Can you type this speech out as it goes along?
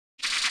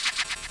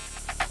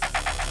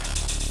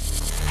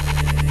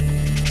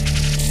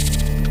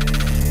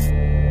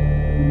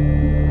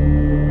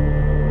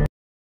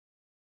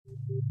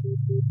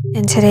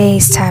In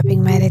today's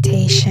tapping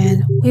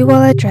meditation, we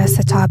will address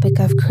the topic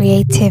of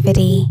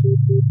creativity.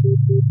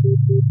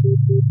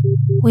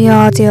 We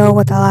all deal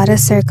with a lot of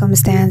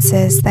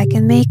circumstances that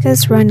can make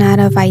us run out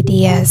of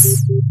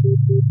ideas.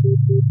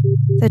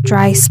 The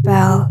dry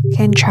spell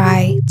can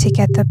try to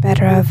get the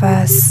better of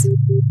us.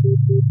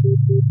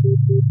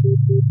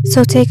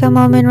 So take a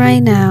moment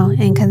right now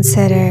and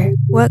consider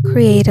what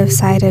creative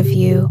side of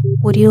you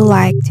would you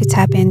like to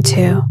tap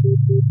into.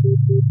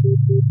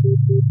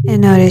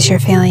 And notice your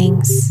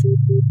feelings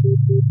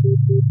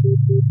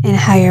and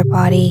how your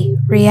body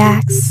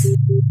reacts.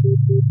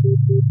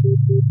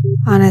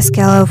 On a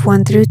scale of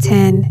 1 through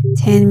 10,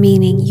 10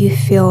 meaning you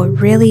feel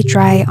really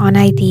dry on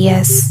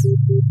ideas,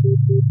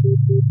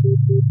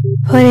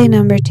 put a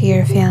number to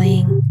your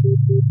feeling.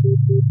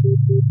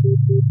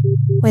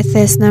 With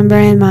this number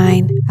in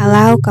mind,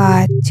 allow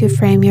God to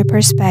frame your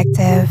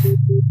perspective.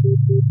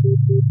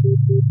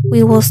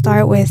 We will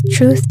start with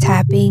truth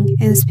tapping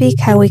and speak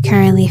how we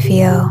currently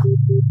feel.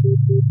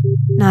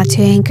 Not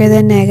to anchor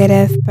the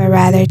negative, but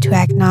rather to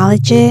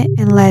acknowledge it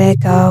and let it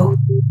go.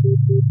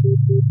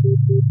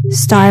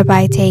 Start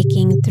by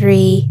taking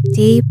 3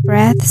 deep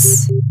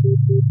breaths.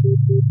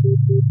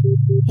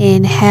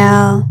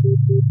 Inhale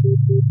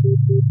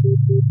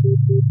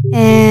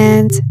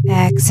and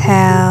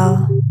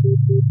exhale.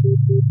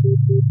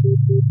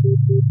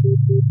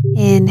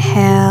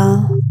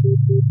 Inhale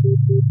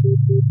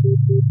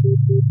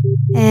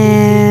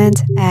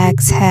and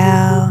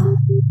exhale.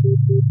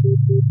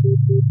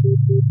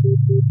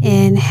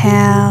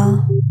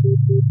 Inhale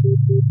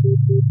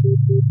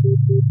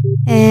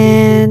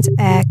and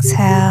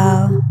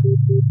exhale.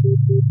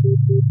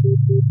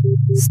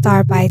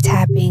 Start by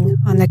tapping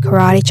on the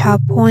karate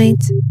chop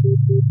point.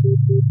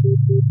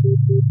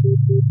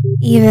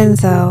 Even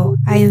though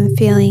I am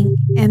feeling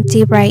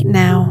empty right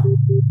now,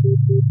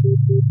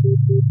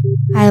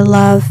 I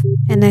love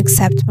and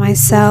accept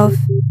myself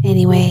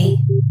anyway.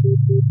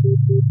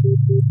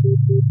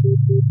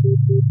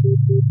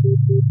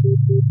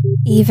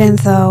 Even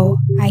though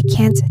I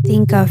can't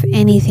think of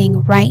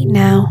anything right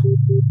now,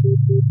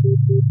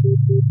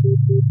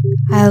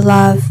 I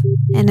love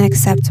and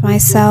accept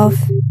myself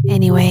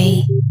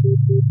anyway.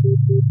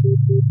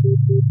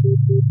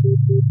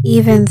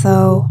 Even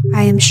though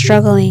I am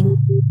struggling,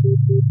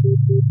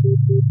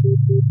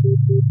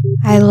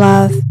 I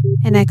love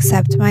and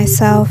accept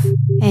myself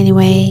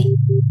anyway.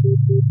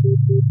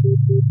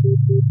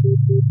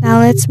 Now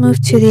let's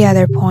move to the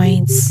other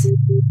points.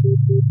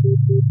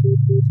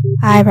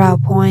 Eyebrow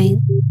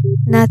point,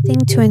 nothing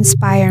to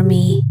inspire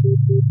me.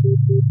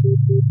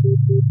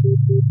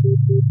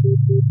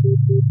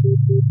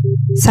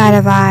 Side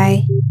of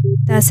eye,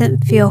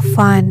 doesn't feel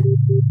fun.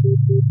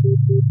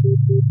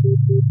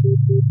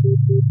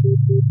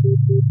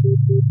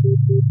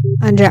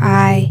 Under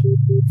eye,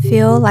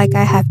 feel like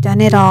I have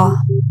done it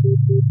all.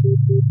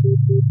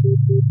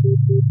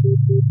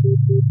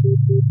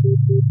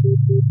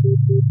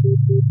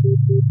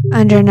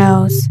 Under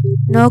nose,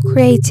 no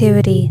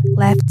creativity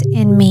left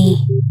in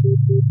me.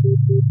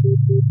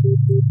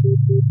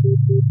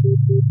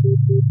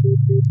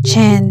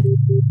 Chin,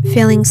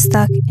 feeling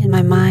stuck in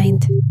my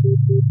mind.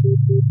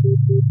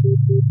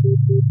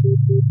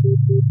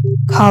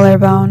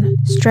 Collarbone,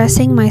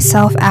 stressing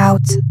myself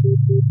out.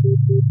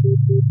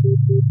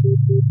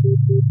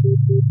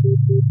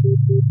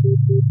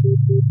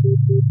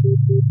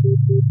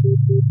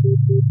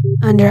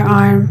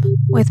 Underarm,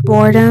 with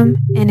boredom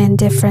and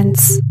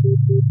indifference.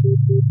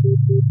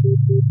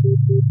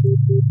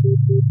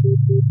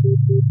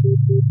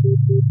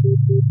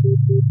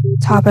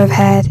 Top of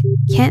head,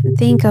 can't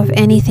think of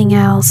anything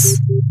else.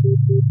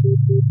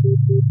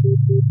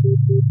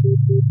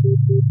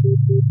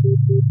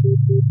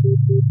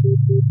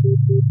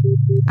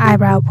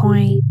 Eyebrow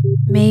point,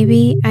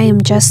 maybe I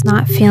am just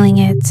not feeling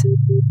it.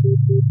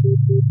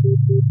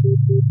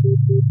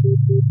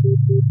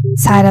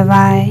 Side of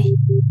eye,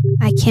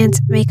 I can't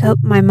make up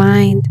my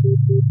mind.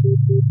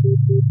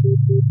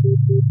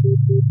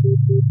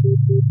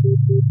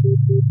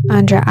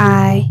 Under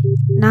eye,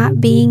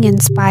 not being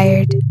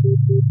inspired.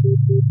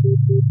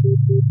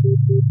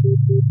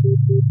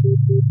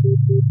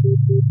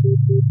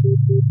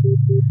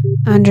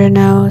 Under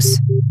nose,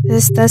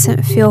 this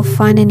doesn't feel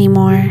fun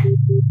anymore.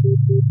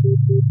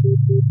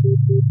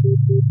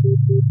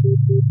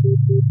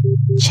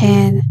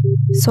 Chin,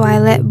 so I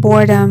let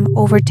boredom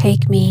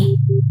overtake me.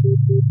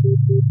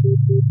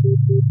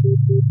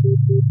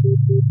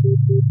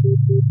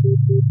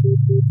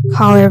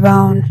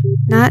 Collarbone,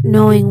 not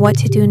knowing what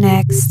to do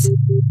next.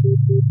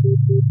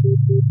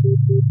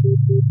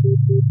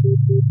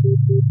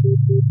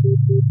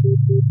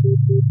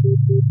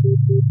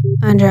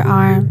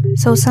 Underarm,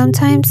 so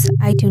sometimes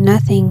I do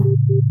nothing.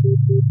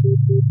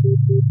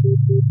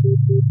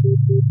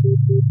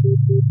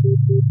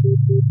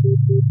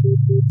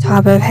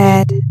 Top of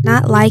head,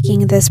 not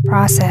liking this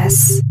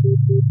process.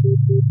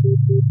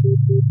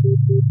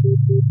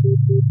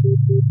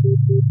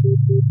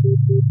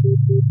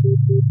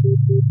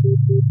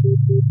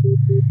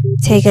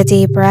 Take a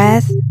deep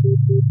breath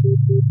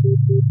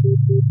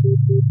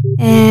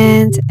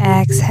And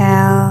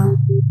exhale.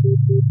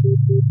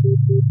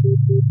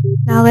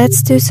 Now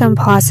let's do some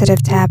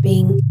positive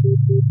tapping.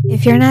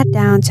 If you're not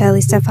down to at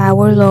least a 5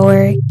 or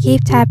lower,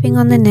 keep tapping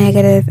on the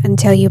negative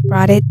until you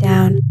brought it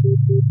down.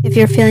 If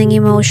you're feeling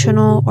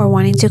emotional or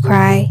wanting to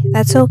cry,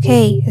 that's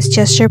okay. It's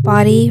just your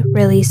body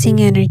releasing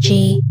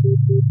energy.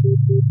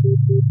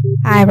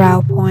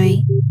 Eyebrow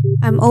point.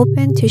 I'm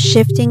open to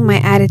shifting my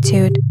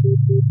attitude.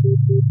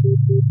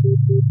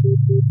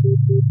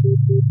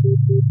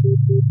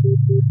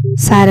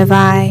 Side of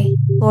eye.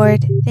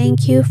 Lord,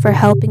 thank you for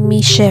helping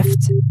me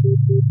shift.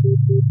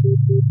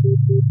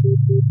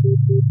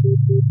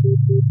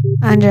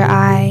 Under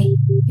eye.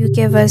 You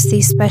give us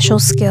these special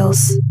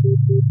skills.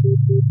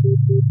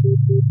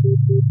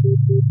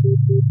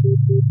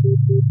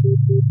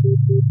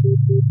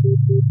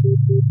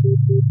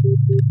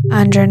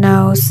 Under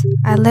nose.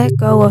 I let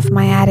go of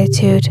my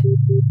attitude.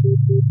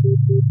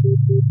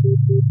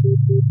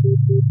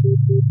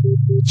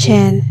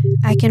 Chin.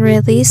 I can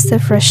release the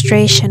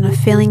frustration of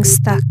feeling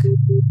stuck.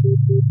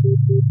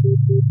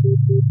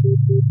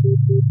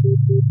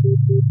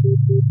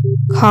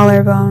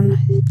 Collarbone.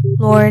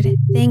 Lord,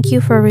 thank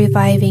you for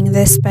reviving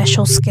this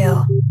special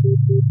skill.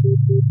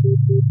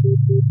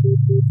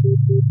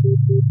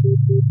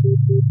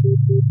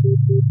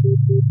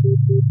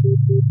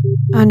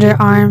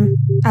 Underarm.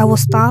 I will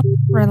stop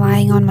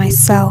relying on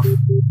myself.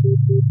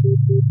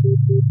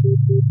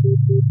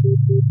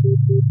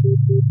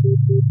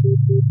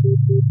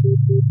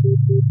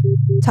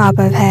 Top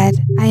of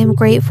head. I am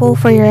grateful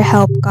for your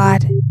help,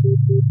 God.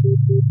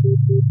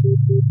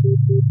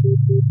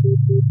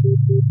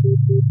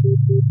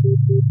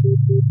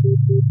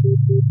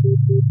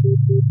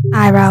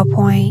 Eyebrow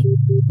point.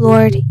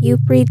 Lord, you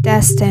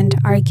predestined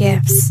our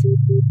gifts.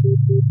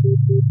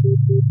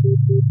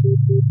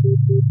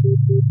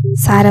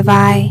 Side of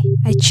eye.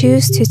 I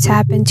choose to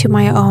tap into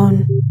my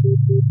own.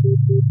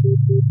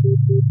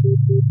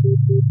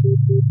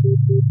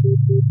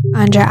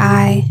 Under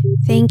eye.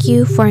 Thank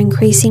you for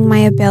increasing my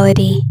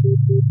ability.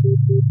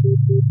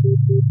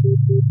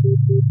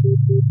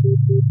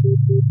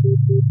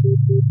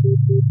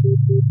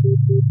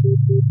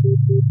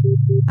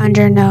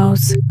 Under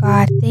nose.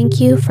 God, thank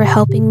you for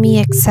helping me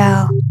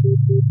excel.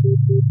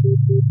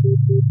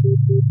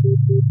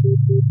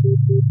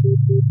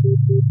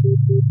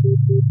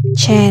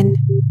 Chin.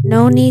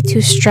 No need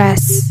to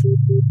stress.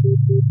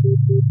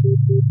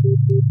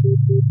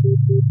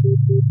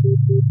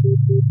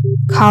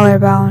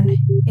 Collarbone.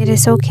 It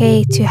is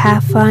okay to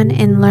have fun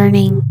in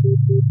learning.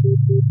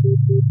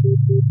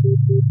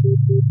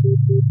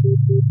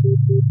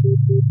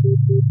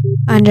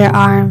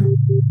 Underarm.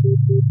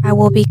 I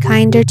will be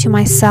kinder to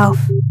myself.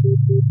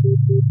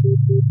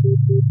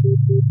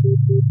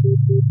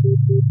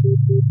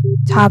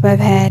 Top of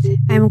head.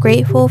 I'm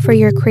grateful for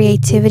your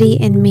creativity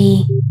in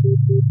me.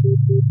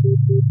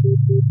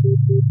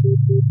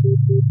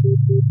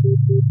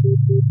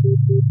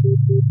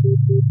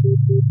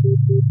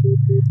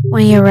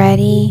 When you're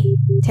ready,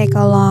 take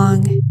a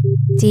long,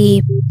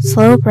 deep,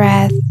 slow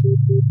breath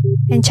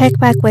and check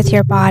back with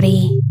your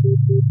body.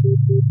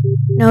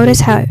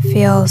 Notice how it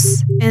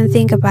feels and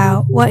think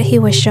about what he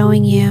was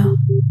showing you.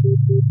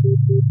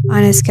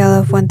 On a scale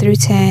of 1 through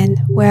 10,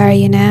 where are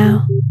you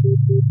now?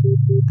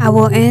 I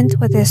will end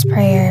with this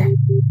prayer.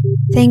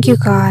 Thank you,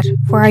 God,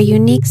 for our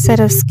unique set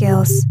of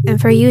skills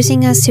and for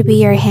using us to be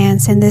your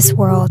hands in this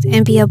world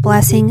and be a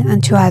blessing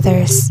unto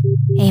others.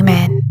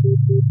 Amen.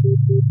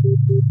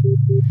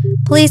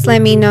 Please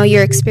let me know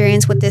your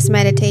experience with this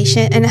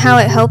meditation and how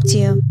it helped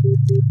you.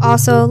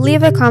 Also,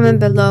 leave a comment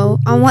below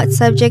on what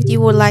subject you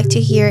would like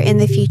to hear in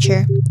the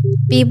future.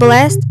 Be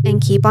blessed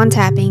and keep on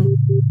tapping.